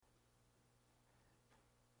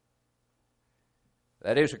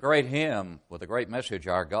That is a great hymn with a great message.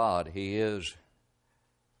 Our God, He is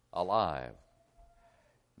alive.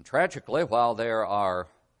 And tragically, while there are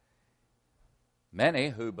many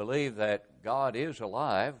who believe that God is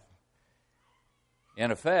alive, in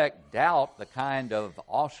effect doubt the kind of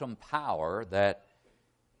awesome power that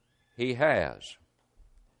He has,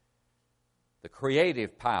 the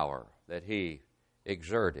creative power that He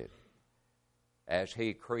exerted as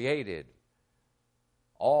He created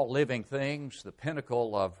all living things, the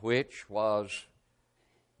pinnacle of which was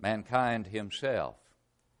mankind himself.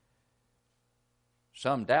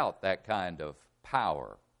 Some doubt that kind of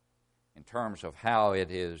power in terms of how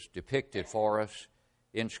it is depicted for us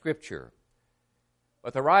in Scripture.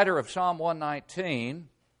 But the writer of Psalm 119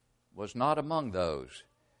 was not among those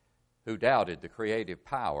who doubted the creative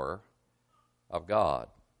power of God.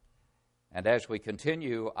 And as we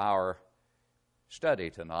continue our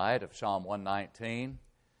study tonight of Psalm 119,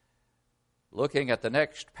 looking at the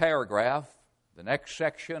next paragraph, the next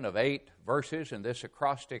section of 8 verses in this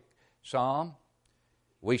acrostic psalm,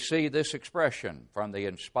 we see this expression from the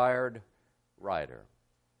inspired writer: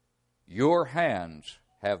 "Your hands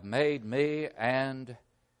have made me and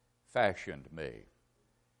fashioned me."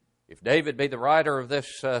 If David be the writer of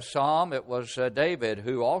this psalm, it was David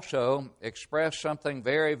who also expressed something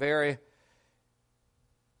very, very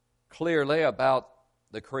clearly about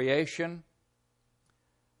the creation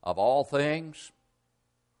of all things,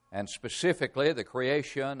 and specifically the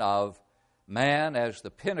creation of man as the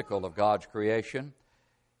pinnacle of God's creation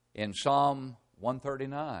in Psalm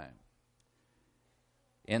 139.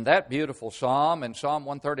 In that beautiful psalm, in Psalm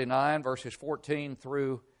 139, verses 14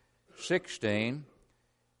 through 16,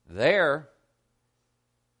 there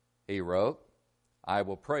he wrote, "I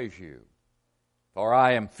will praise you, for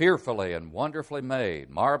I am fearfully and wonderfully made.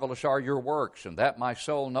 Marvelous are your works, and that my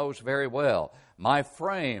soul knows very well. My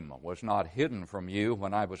frame was not hidden from you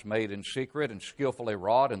when I was made in secret and skillfully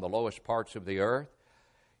wrought in the lowest parts of the earth.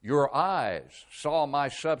 Your eyes saw my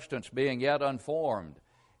substance being yet unformed,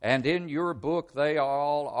 and in your book they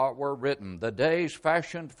all were written, the days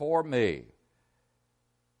fashioned for me,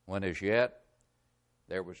 when as yet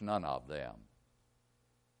there was none of them."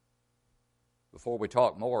 Before we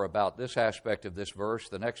talk more about this aspect of this verse,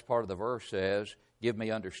 the next part of the verse says, "Give me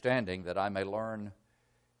understanding that I may learn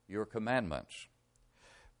your commandments."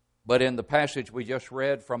 But in the passage we just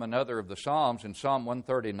read from another of the Psalms, in Psalm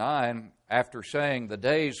 139, after saying, "The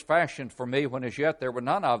days fashioned for me when as yet there were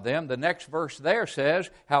none of them," the next verse there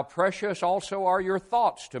says, "How precious also are your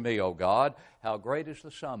thoughts to me, O God, how great is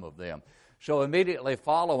the sum of them." So immediately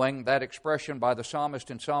following that expression by the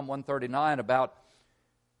psalmist in Psalm 139 about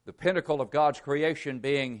the pinnacle of God's creation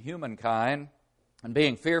being humankind and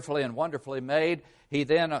being fearfully and wonderfully made, he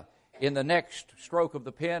then, in the next stroke of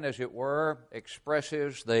the pen, as it were,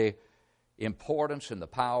 expresses the importance and the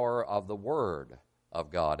power of the Word of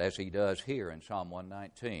God, as he does here in Psalm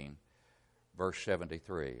 119, verse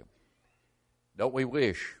 73. Don't we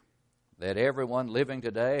wish that everyone living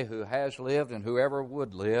today who has lived and whoever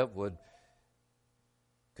would live would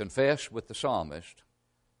confess with the psalmist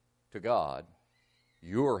to God,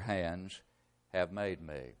 "Your hands have made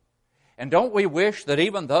me"? And don't we wish that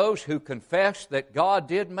even those who confess that God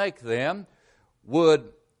did make them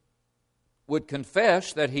would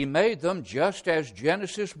confess that He made them just as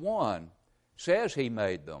Genesis 1 says He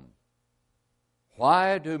made them?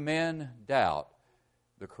 Why do men doubt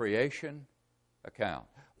the creation account?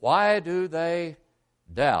 Why do they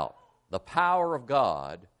doubt the power of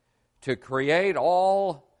God to create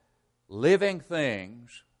all living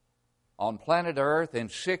things on planet Earth in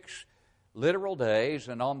 6 literal days,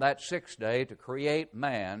 and on that 6th day to create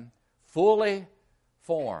man fully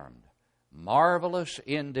formed, marvelous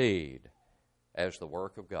indeed as the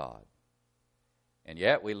work of God? And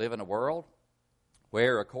yet we live in a world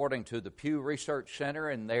where, according to the Pew Research Center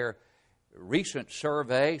in their recent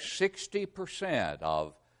survey, 60%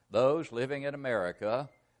 of those living in America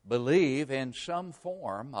believe in some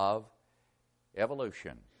form of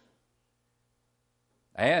evolution.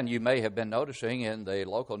 And you may have been noticing in the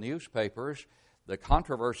local newspapers the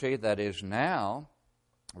controversy that is now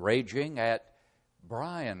raging at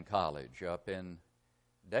Bryan College up in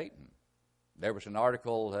Dayton. There was an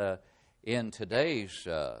article in today's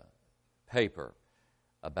paper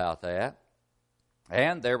about that.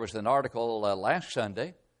 And there was an article last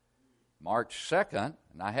Sunday, March 2nd,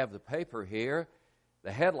 and I have the paper here.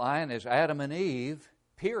 The headline is "Adam and Eve,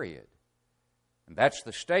 period." And that's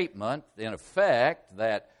the statement, in effect,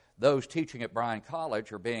 that those teaching at Bryan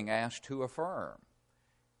College are being asked to affirm.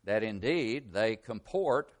 That indeed they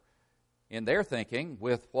comport in their thinking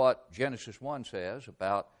with what Genesis 1 says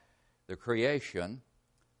about the creation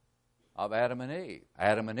of Adam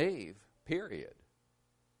and Eve, period.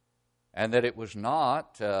 And that it was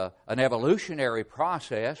not an evolutionary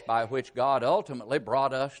process by which God ultimately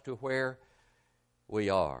brought us to where we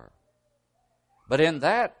are. But in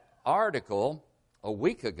that article a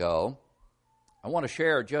week ago, I want to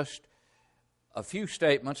share just a few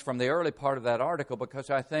statements from the early part of that article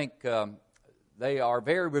because I think they are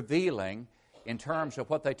very revealing in terms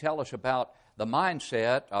of what they tell us about the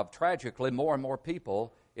mindset of, tragically, more and more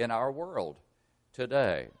people in our world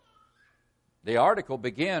today. The article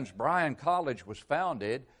begins, Bryan College was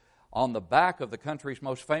founded on the back of the country's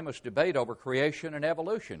most famous debate over creation and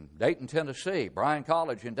evolution, Dayton, Tennessee. Bryan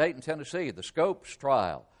College in Dayton, Tennessee, the Scopes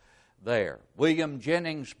trial there. William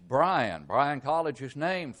Jennings Bryan. Bryan College is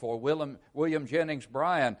named for William Jennings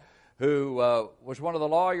Bryan, who was one of the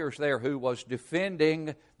lawyers there who was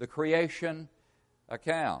defending the creation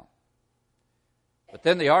account. But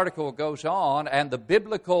then the article goes on, and the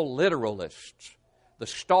biblical literalists, the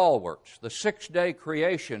stalwarts, the six-day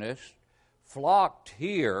creationists, flocked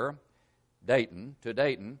here, to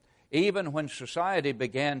Dayton, even when society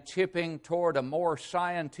began tipping toward a more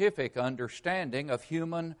scientific understanding of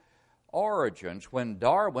human origins, when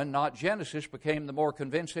Darwin, not Genesis, became the more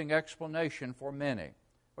convincing explanation for many.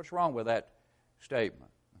 What's wrong with that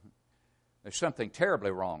statement? There's something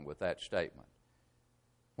terribly wrong with that statement.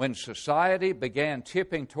 When society began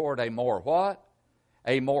tipping toward a more what?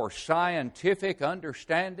 A more scientific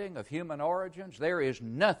understanding of human origins. There is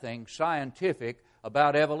nothing scientific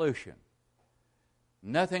about evolution.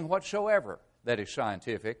 Nothing whatsoever that is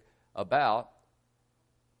scientific about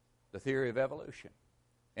the theory of evolution.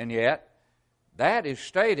 And yet, that is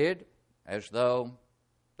stated as though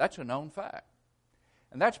that's a known fact.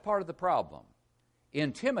 And that's part of the problem.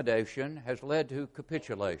 Intimidation has led to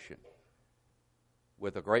capitulation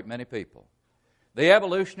with a great many people. The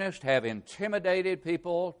evolutionists have intimidated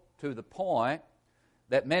people to the point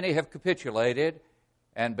that many have capitulated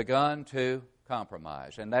and begun to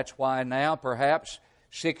compromise. And that's why now perhaps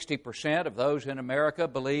 60% of those in America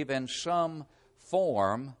believe in some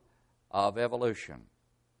form of evolution.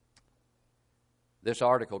 This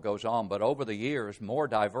article goes on, but over the years, more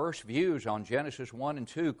diverse views on Genesis 1 and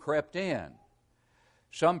 2 crept in.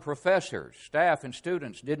 Some professors, staff, and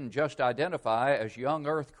students didn't just identify as young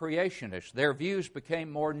earth creationists. Their views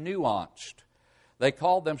became more nuanced. They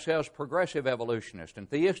called themselves progressive evolutionists and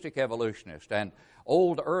theistic evolutionists and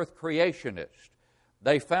old earth creationists.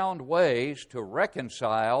 They found ways to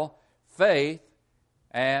reconcile faith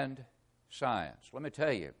and science. Let me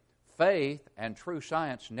tell you, faith and true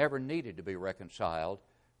science never needed to be reconciled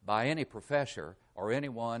by any professor or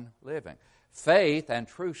anyone living. Faith and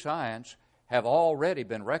true science have already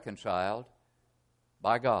been reconciled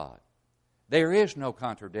by God. There is no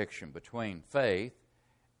contradiction between faith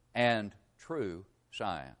and true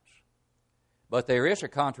science. But there is a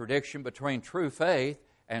contradiction between true faith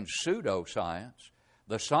and pseudoscience,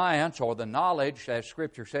 the science or the knowledge, as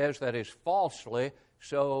Scripture says, that is falsely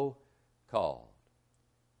so called.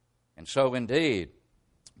 And so indeed,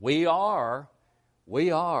 we are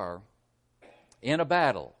in a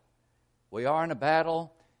battle. We are in a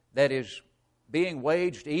battle that is being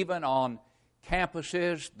waged even on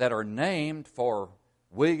campuses that are named for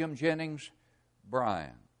William Jennings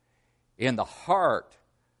Bryan, in the heart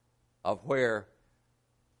of where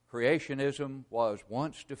creationism was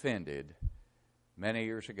once defended many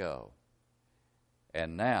years ago.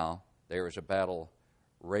 And now there is a battle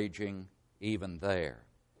raging even there.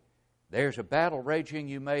 There's a battle raging,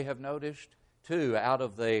 you may have noticed, too, out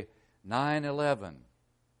of the 9/11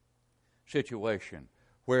 situation,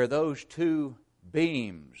 where those two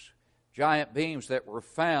beams, giant beams that were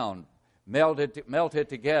found, melted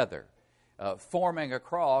together, forming a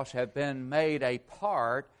cross, have been made a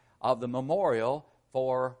part of the memorial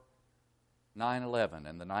for 9/11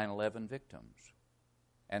 and the 9/11 victims.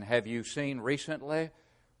 And have you seen recently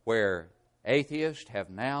where atheists have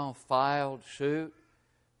now filed suit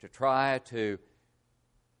to try to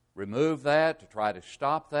remove that, to try to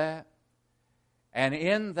stop that? And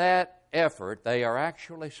in that effort, they are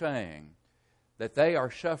actually saying that they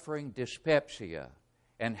are suffering dyspepsia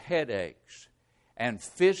and headaches and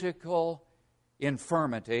physical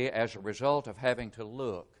infirmity as a result of having to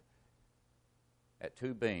look at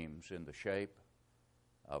two beams in the shape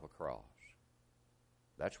of a cross.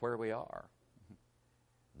 That's where we are.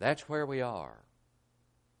 That's where we are.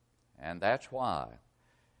 And that's why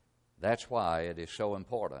it is so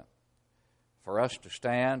important for us to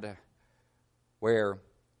stand where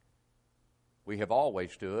we have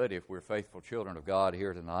always stood, if we're faithful children of God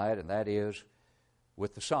here tonight, and that is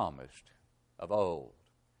with the psalmist of old,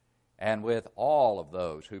 and with all of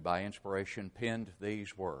those who by inspiration penned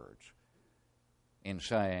these words. in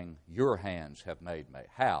saying, your hands have made me.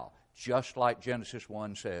 How? Just like Genesis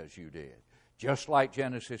 1 says you did. Just like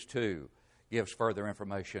Genesis 2 gives further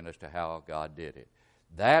information as to how God did it.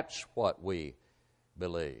 That's what we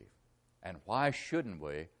believe. And why shouldn't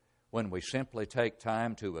we, when we simply take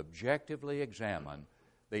time to objectively examine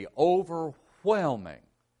the overwhelming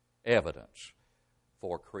evidence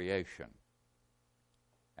for creation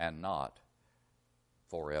and not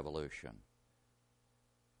for evolution?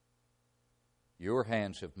 Your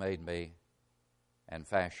hands have made me and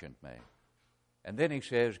fashioned me. And then he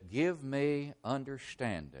says, give me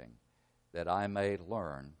understanding that I may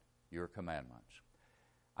learn your commandments.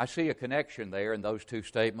 I see a connection there in those two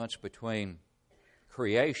statements between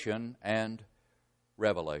creation and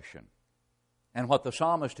revelation. And what the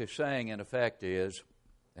psalmist is saying, in effect, is,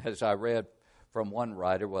 as I read from one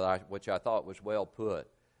writer, which I thought was well put,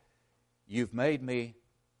 you've made me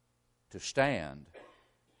to stand,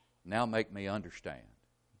 now make me understand.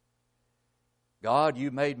 God, you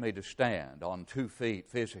made me to stand on 2 feet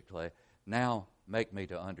physically, now make me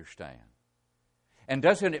to understand. And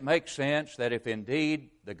doesn't it make sense that if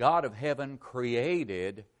indeed the God of heaven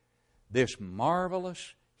created this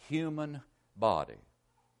marvelous human body,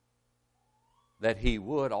 that He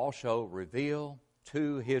would also reveal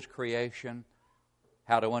to His creation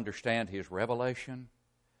how to understand His revelation,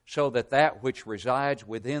 so that that which resides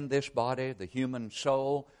within this body, the human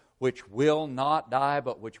soul, which will not die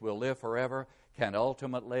but which will live forever, can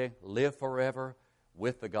ultimately live forever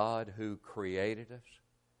with the God who created us?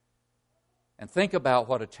 And think about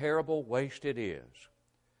what a terrible waste it is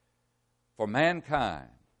for mankind,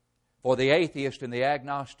 for the atheist and the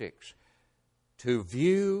agnostics, to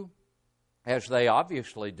view, as they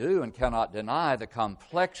obviously do and cannot deny, the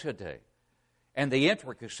complexity and the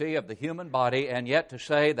intricacy of the human body, and yet to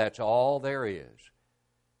say that's all there is.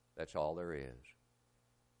 That's all there is.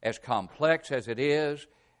 As complex as it is,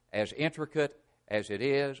 as intricate as it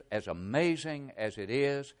is, as amazing as it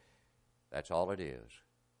is, that's all it is.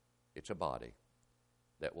 It's a body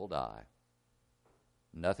that will die.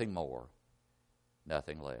 Nothing more,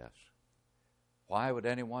 nothing less. Why would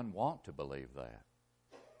anyone want to believe that?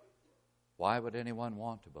 Why would anyone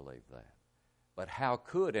want to believe that? But how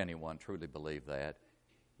could anyone truly believe that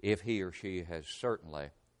if he or she has certainly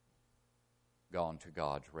gone to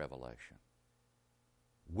God's revelation?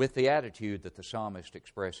 With the attitude that the psalmist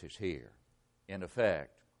expresses here, in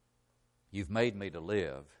effect, you've made me to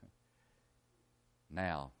live,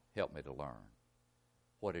 now help me to learn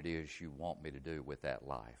what it is you want me to do with that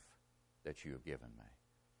life that you have given me.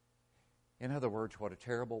 In other words, what a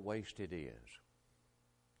terrible waste it is.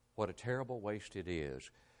 What a terrible waste it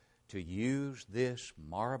is to use this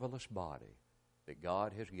marvelous body that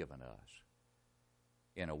God has given us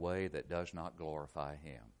in a way that does not glorify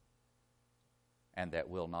Him, and that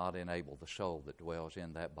will not enable the soul that dwells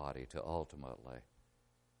in that body to ultimately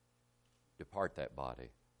depart that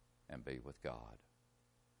body and be with God.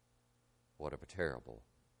 What a terrible,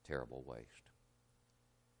 terrible waste.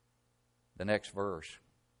 The next verse,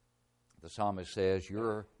 the psalmist says,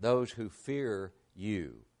 those who fear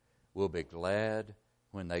you will be glad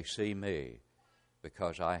when they see me,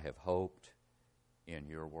 because I have hoped in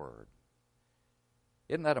your word.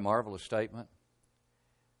 Isn't that a marvelous statement?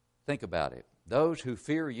 Think about it. Those who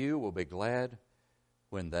fear you will be glad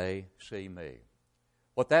when they see me.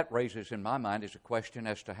 What that raises in my mind is a question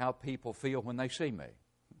as to how people feel when they see me.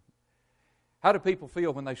 How do people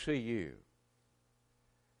feel when they see you?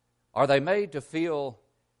 Are they made to feel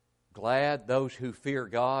glad, those who fear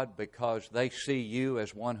God, because they see you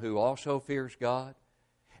as one who also fears God?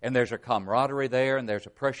 And there's a camaraderie there, and there's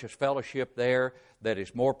a precious fellowship there that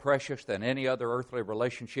is more precious than any other earthly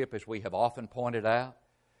relationship, as we have often pointed out.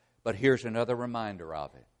 But here's another reminder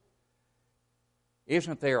of it.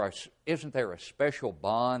 Isn't there a special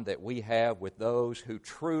bond that we have with those who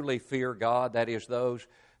truly fear God? That is, those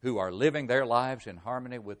who are living their lives in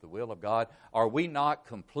harmony with the will of God. Are we not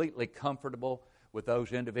completely comfortable with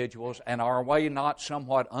those individuals? And are we not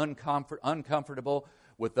somewhat uncomfortable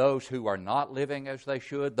with those who are not living as they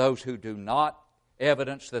should, those who do not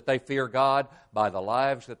evidence that they fear God by the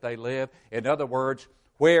lives that they live? In other words,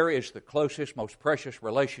 where is the closest, most precious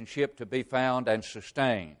relationship to be found and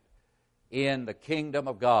sustained? In the kingdom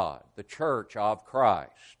of God, the church of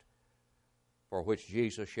Christ, for which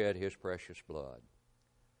Jesus shed His precious blood.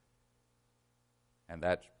 And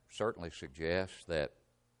that certainly suggests that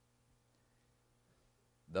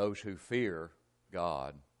those who fear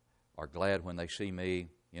God are glad when they see me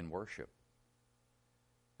in worship.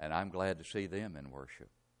 And I'm glad to see them in worship.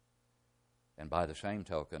 And by the same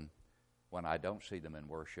token, when I don't see them in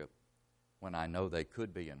worship, when I know they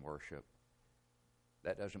could be in worship,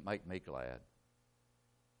 that doesn't make me glad.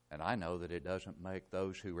 And I know that it doesn't make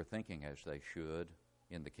those who are thinking as they should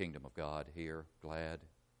in the kingdom of God here glad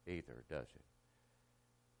either, does it?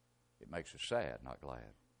 It makes us sad, not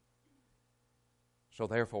glad. So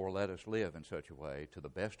therefore, let us live in such a way to the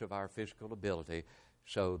best of our physical ability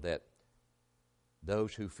so that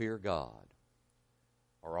those who fear God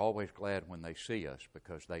are always glad when they see us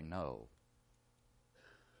because they know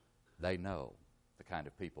the kind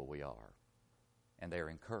of people we are. And they're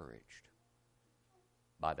encouraged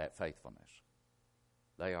by that faithfulness.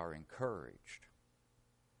 They are encouraged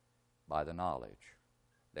by the knowledge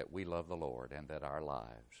that we love the Lord and that our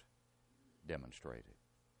lives demonstrate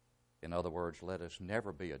it. In other words, let us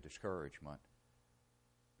never be a discouragement,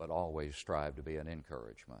 but always strive to be an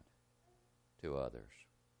encouragement to others.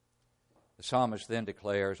 The psalmist then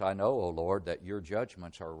declares, I know, O Lord, that your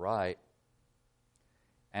judgments are right,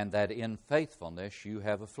 and that in faithfulness you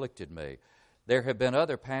have afflicted me. There have been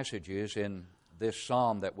other passages in this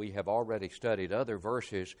psalm that we have already studied, other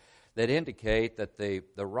verses that indicate that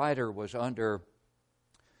the writer was under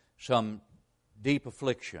some deep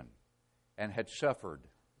affliction and had suffered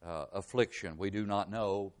affliction. We do not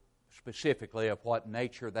know specifically of what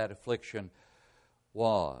nature that affliction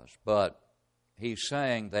was, but he's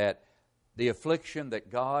saying that the affliction that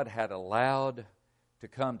God had allowed to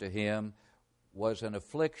come to him was an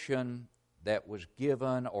affliction that was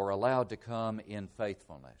given or allowed to come in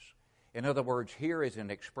faithfulness. In other words, here is an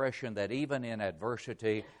expression that even in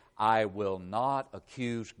adversity, I will not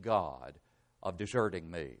accuse God of deserting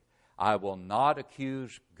me. I will not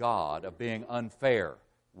accuse God of being unfair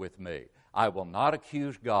with me. I will not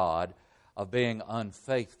accuse God of being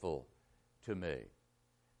unfaithful to me.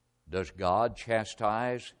 Does God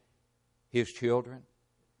chastise His children?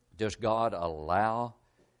 Does God allow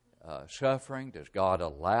suffering? Does God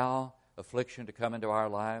allow affliction to come into our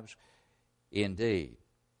lives? Indeed.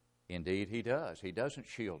 Indeed, He does. He doesn't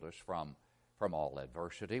shield us from all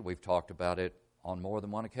adversity. We've talked about it on more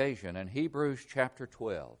than one occasion. In Hebrews chapter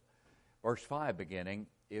 12, verse 5 beginning,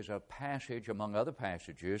 is a passage, among other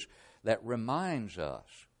passages, that reminds us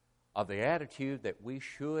of the attitude that we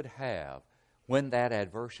should have when that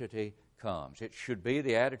adversity comes. It should be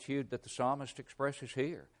the attitude that the psalmist expresses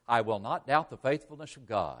here. I will not doubt the faithfulness of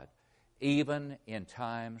God, even in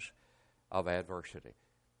times of adversity.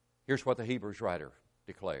 Here's what the Hebrews writer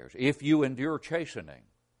declares. If you endure chastening,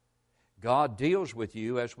 God deals with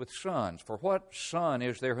you as with sons. For what son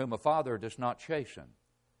is there whom a father does not chasten?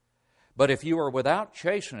 But if you are without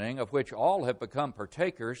chastening, of which all have become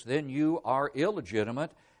partakers, then you are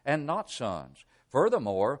illegitimate and not sons.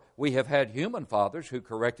 Furthermore, we have had human fathers who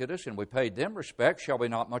corrected us, and we paid them respect. Shall we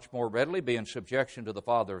not much more readily be in subjection to the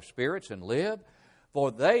Father of spirits and live?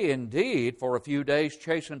 For they indeed for a few days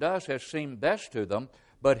chastened us as seemed best to them,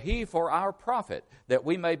 but He for our profit, that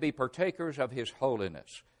we may be partakers of His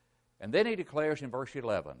holiness. And then he declares in verse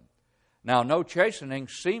 11, Now no chastening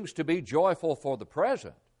seems to be joyful for the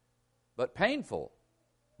present, but painful.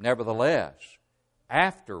 Nevertheless,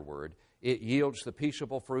 afterward it yields the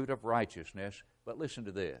peaceable fruit of righteousness. But listen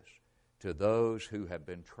to this, to those who have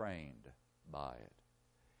been trained by it.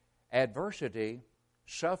 Adversity,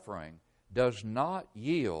 suffering, does not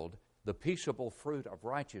yield the peaceable fruit of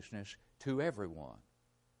righteousness to everyone.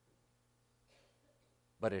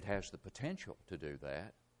 But it has the potential to do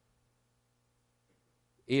that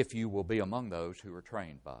if you will be among those who are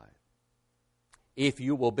trained by it. If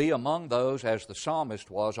you will be among those, as the psalmist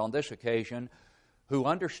was on this occasion, who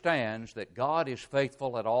understands that God is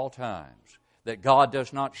faithful at all times, that God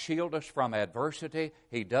does not shield us from adversity,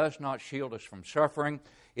 He does not shield us from suffering.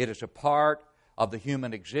 It is a part of the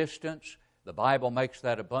human existence. The Bible makes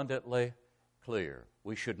that abundantly clear.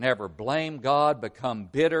 We should never blame God, become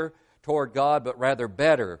bitter toward God, but rather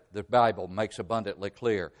better, the Bible makes abundantly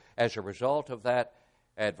clear, as a result of that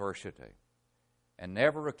adversity. And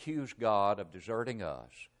never accuse God of deserting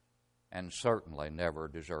us, and certainly never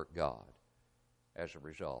desert God as a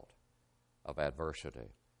result of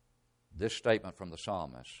adversity. This statement from the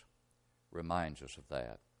psalmist reminds us of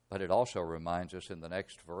that. But it also reminds us in the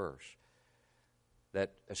next verse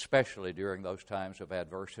that especially during those times of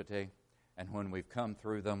adversity and when we've come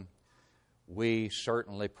through them, we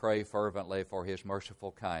certainly pray fervently for His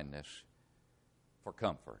merciful kindness for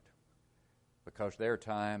comfort. Because there are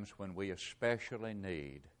times when we especially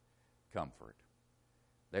need comfort.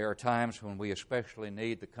 There are times when we especially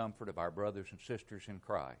need the comfort of our brothers and sisters in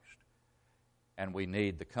Christ. And we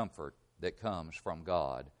need the comfort that comes from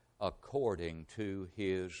God according to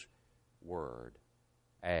His Word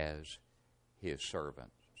as His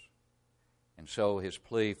servants. And so his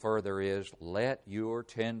plea further is, let your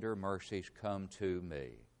tender mercies come to me,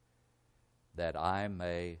 that I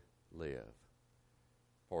may live.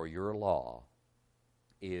 for your law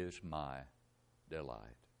is my delight.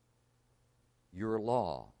 Your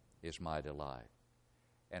law is my delight.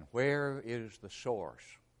 And where is the source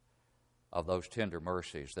of those tender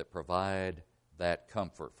mercies that provide that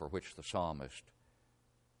comfort for which the psalmist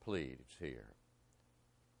pleads here?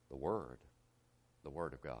 The Word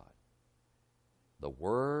of God. The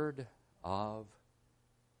Word of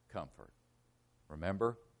comfort.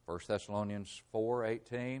 Remember 1 Thessalonians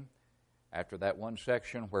 4:18, after that one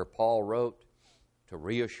section where Paul wrote to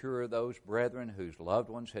reassure those brethren whose loved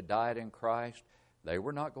ones had died in Christ, they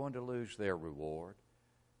were not going to lose their reward.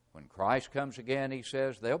 When Christ comes again, he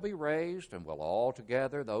says, they'll be raised, and we'll all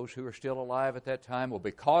together, those who are still alive at that time, will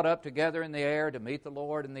be caught up together in the air to meet the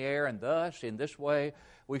Lord in the air, and thus, in this way,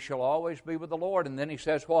 we shall always be with the Lord. And then he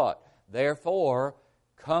says what? Therefore,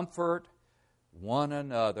 comfort one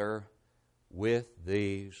another with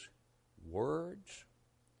these words.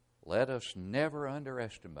 Let us never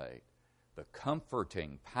underestimate the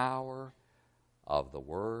comforting power of the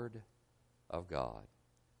Word of God.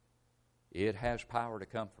 It has power to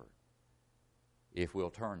comfort if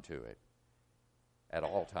we'll turn to it at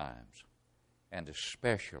all times, and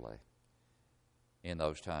especially in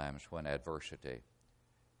those times when adversity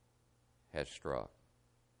has struck.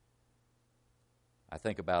 I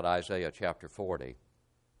think about Isaiah chapter 40,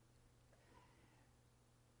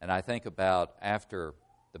 and I think about after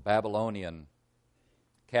the Babylonian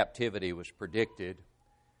captivity was predicted,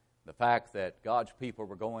 the fact that God's people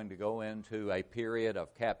were going to go into a period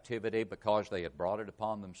of captivity because they had brought it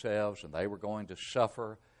upon themselves, and they were going to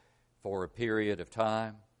suffer for a period of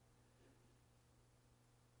time.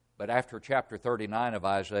 But after chapter 39 of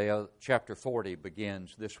Isaiah, chapter 40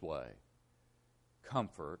 begins this way.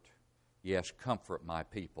 Comfort, yes, comfort my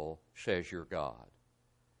people, says your God.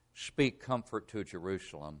 Speak comfort to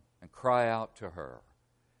Jerusalem and cry out to her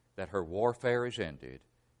that her warfare is ended,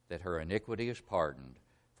 that her iniquity is pardoned,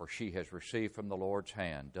 for she has received from the Lord's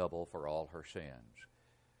hand double for all her sins.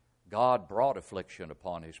 God brought affliction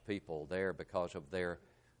upon His people there because of their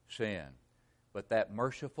sin. But that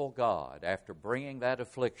merciful God, after bringing that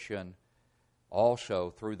affliction, also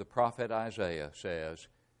through the prophet Isaiah says,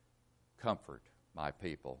 comfort my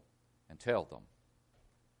people and tell them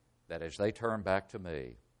that as they turn back to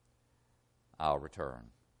me, I'll return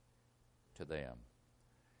to them.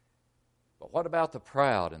 But what about the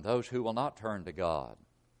proud and those who will not turn to God?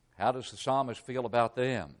 How does the psalmist feel about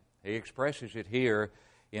them? He expresses it here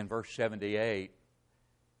in verse 78.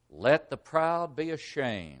 Let the proud be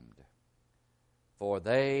ashamed, for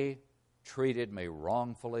they treated me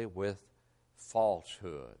wrongfully with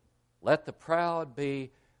falsehood. Let the proud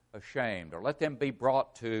be ashamed, or let them be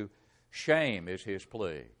brought to shame, is his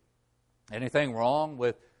plea. Anything wrong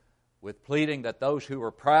with pleading that those who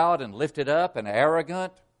are proud and lifted up and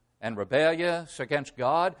arrogant and rebellious against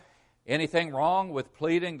God, anything wrong with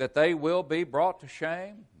pleading that they will be brought to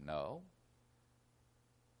shame? No.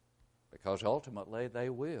 Because ultimately they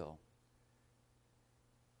will.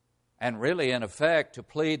 And really, in effect, to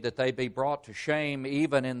plead that they be brought to shame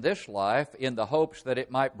even in this life in the hopes that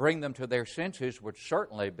it might bring them to their senses would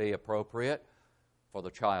certainly be appropriate for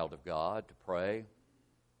the child of God to pray.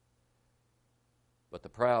 But the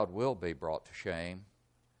proud will be brought to shame,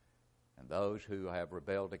 and those who have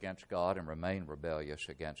rebelled against God and remain rebellious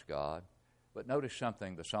against God. But notice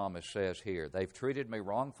something the psalmist says here. They've treated me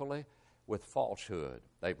wrongfully with falsehood.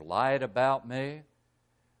 They've lied about me.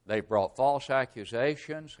 They've brought false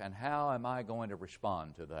accusations. And how am I going to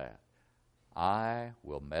respond to that? I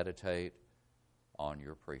will meditate on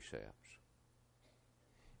your precepts.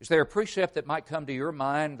 Is there a precept that might come to your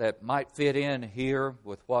mind that might fit in here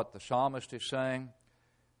with what the psalmist is saying?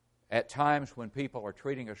 At times when people are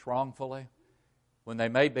treating us wrongfully, when they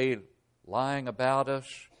may be lying about us,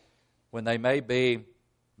 when they may be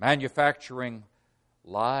manufacturing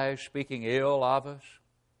lies, speaking ill of us,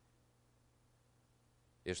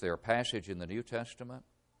 is there a passage in the New Testament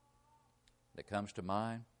that comes to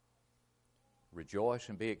mind? Rejoice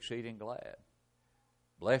and be exceeding glad.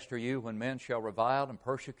 Blessed are you when men shall revile and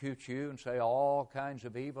persecute you and say all kinds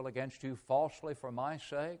of evil against you falsely for my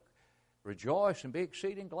sake. Rejoice and be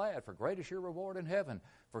exceeding glad, for great is your reward in heaven.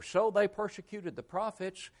 For so they persecuted the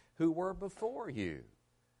prophets who were before you.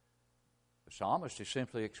 The psalmist is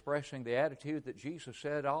simply expressing the attitude that Jesus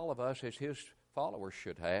said all of us as His followers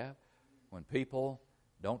should have when people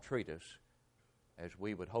don't treat us as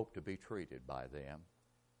we would hope to be treated by them.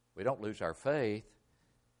 We don't lose our faith.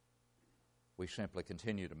 We simply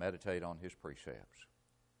continue to meditate on His precepts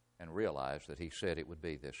and realize that He said it would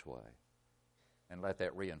be this way. And let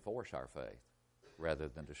that reinforce our faith rather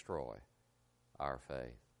than destroy our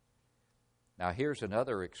faith. Now here's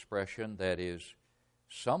another expression that is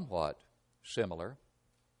somewhat similar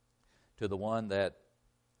to the one that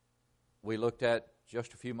we looked at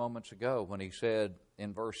just a few moments ago when he said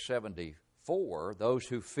in verse 74, those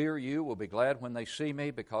who fear you will be glad when they see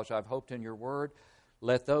me because I've hoped in your word.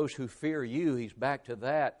 Let those who fear you, he's back to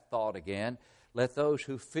that thought again, let those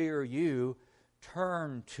who fear you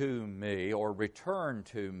turn to me or return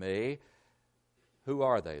to me. Who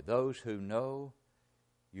are they? Those who know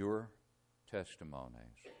your testimonies.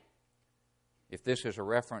 If this is a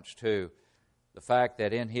reference to the fact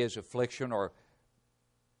that in his affliction or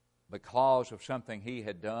because of something he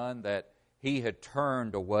had done, that he had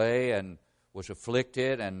turned away and was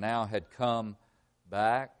afflicted and now had come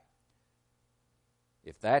back,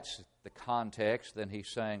 if that's the context, then he's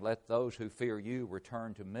saying, let those who fear you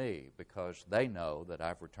return to me because they know that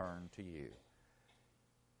I've returned to you.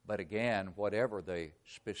 But again, whatever the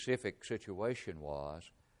specific situation was,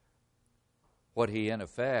 what he in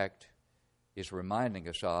effect is reminding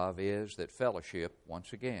us of is that fellowship,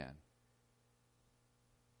 once again,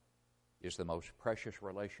 is the most precious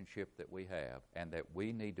relationship that we have, and that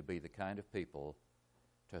we need to be the kind of people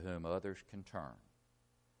to whom others can turn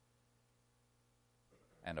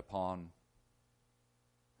and upon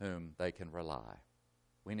whom they can rely.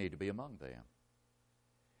 We need to be among them.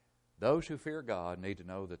 Those who fear God need to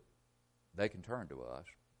know that they can turn to us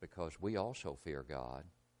because we also fear God,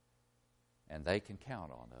 and they can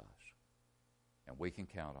count on us, and we can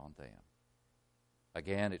count on them.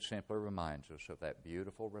 Again, it simply reminds us of that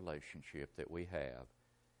beautiful relationship that we have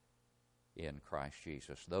in Christ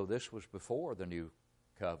Jesus. Though this was before the new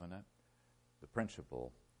covenant, the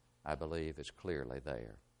principle, I believe, is clearly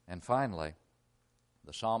there. And finally,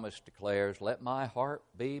 the psalmist declares, let my heart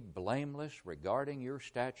be blameless regarding your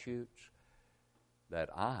statutes, that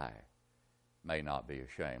I may not be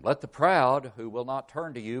ashamed. Let the proud who will not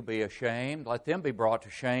turn to you be ashamed. Let them be brought to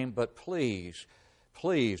shame, but please,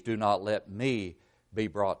 please do not let me be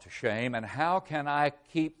brought to shame. And how can I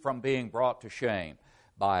keep from being brought to shame?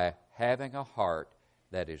 By having a heart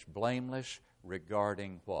that is blameless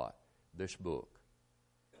regarding what? This book.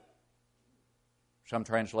 Some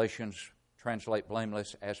translations translate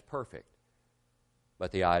blameless as perfect.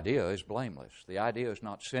 But the idea is blameless. The idea is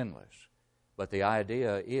not sinless. But the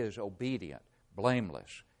idea is obedient,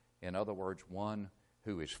 blameless. In other words, one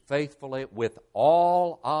who is faithfully with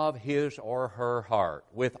all of his or her heart,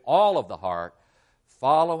 with all of the heart,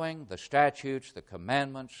 following the statutes, the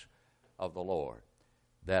commandments of the Lord,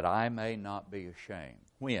 that I may not be ashamed.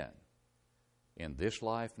 When? In this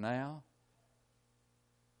life now?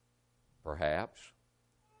 Perhaps.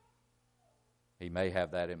 He may have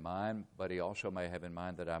that in mind, but he also may have in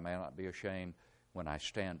mind that I may not be ashamed when I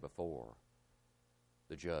stand before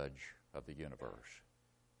the judge of the universe,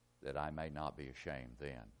 that I may not be ashamed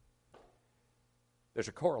then. There's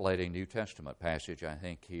a correlating New Testament passage, I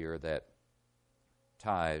think, here that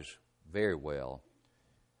ties very well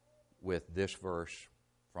with this verse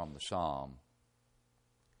from the Psalm.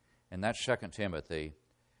 And that's 2 Timothy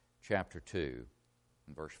chapter 2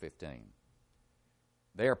 and verse 15.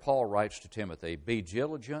 There Paul writes to Timothy, be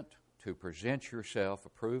diligent to present yourself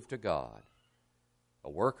approved to God, a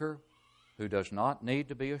worker who does not need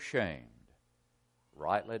to be ashamed,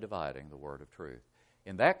 rightly dividing the word of truth.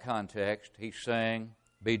 In that context, he's saying,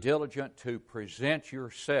 be diligent to present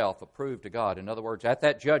yourself approved to God. In other words, at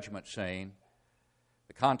that judgment scene,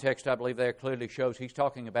 the context, I believe, there clearly shows he's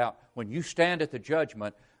talking about when you stand at the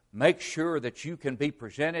judgment, make sure that you can be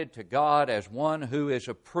presented to God as one who is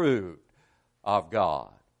approved of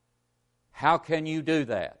God. How can you do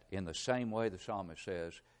that? In the same way the psalmist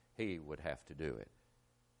says he would have to do it.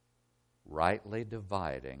 Rightly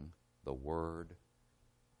dividing the word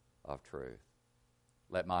of truth.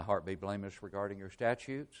 Let my heart be blameless regarding your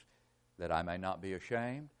statutes, that I may not be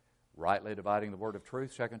ashamed. Rightly dividing the word of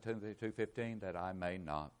truth, 2 Timothy 2:15, that I may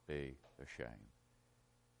not be ashamed.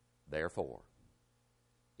 Therefore,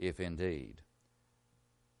 if indeed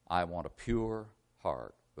I want a pure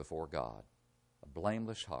heart before God, a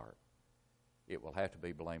blameless heart, it will have to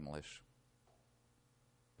be blameless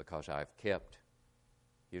because I've kept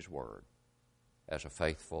His word as a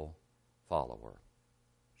faithful follower,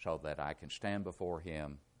 so that I can stand before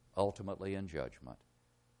Him ultimately in judgment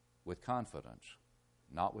with confidence,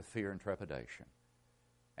 not with fear and trepidation,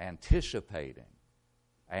 anticipating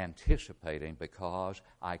because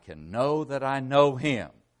I can know that I know Him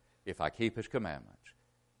if I keep His commandments,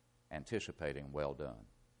 anticipating, well done,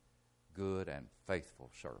 good and faithful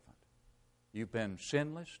servant. You've been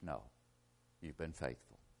sinless? No. You've been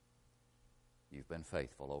faithful. You've been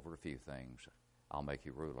faithful over a few things. I'll make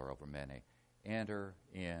you ruler over many. Enter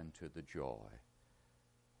into the joy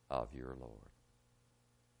of your Lord.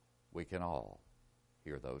 We can all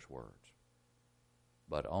hear those words,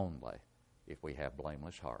 but only if we have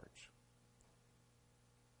blameless hearts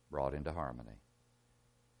brought into harmony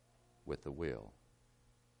with the will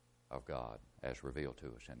of God as revealed to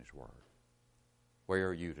us in His Word. Where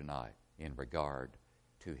are you tonight in regard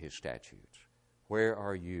to His statutes? Where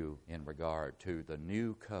are you in regard to the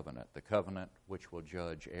new covenant, the covenant which will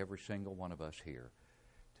judge every single one of us here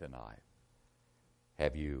tonight?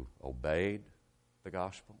 Have you obeyed the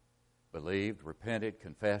gospel, believed, repented,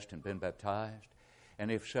 confessed, and been baptized?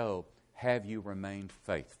 And if so, have you remained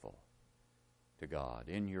faithful to God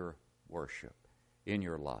in your worship, in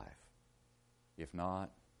your life? If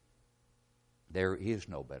not, there is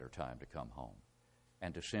no better time to come home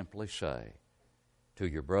and to simply say to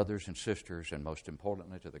your brothers and sisters, and most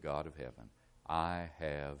importantly to the God of heaven, I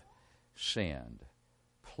have sinned.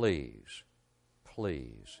 Please,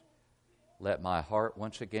 please, let my heart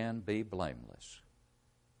once again be blameless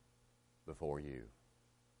before you.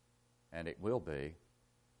 And it will be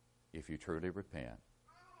if you truly repent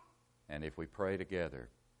and if we pray together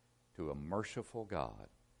to a merciful God.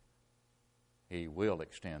 He will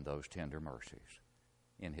extend those tender mercies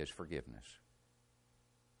in His forgiveness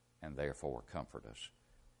and therefore comfort us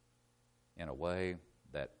in a way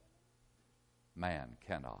that man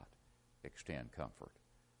cannot extend comfort,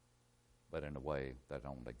 but in a way that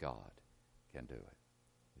only God can do it.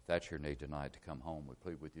 If that's your need tonight to come home, we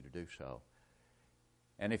plead with you to do so.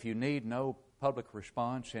 And if you need no public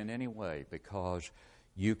response in any way, because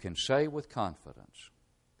you can say with confidence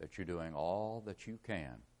that you're doing all that you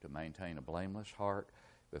can to maintain a blameless heart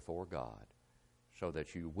before God, so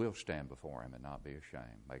that you will stand before Him and not be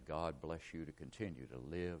ashamed. May God bless you to continue to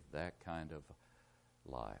live that kind of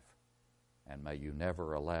life. And may you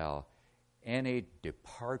never allow any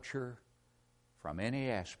departure from any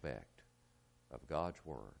aspect of God's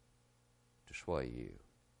Word to sway you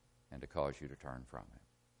and to cause you to turn from Him.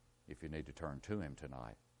 If you need to turn to Him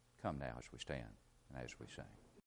tonight, come now as we stand and as we sing.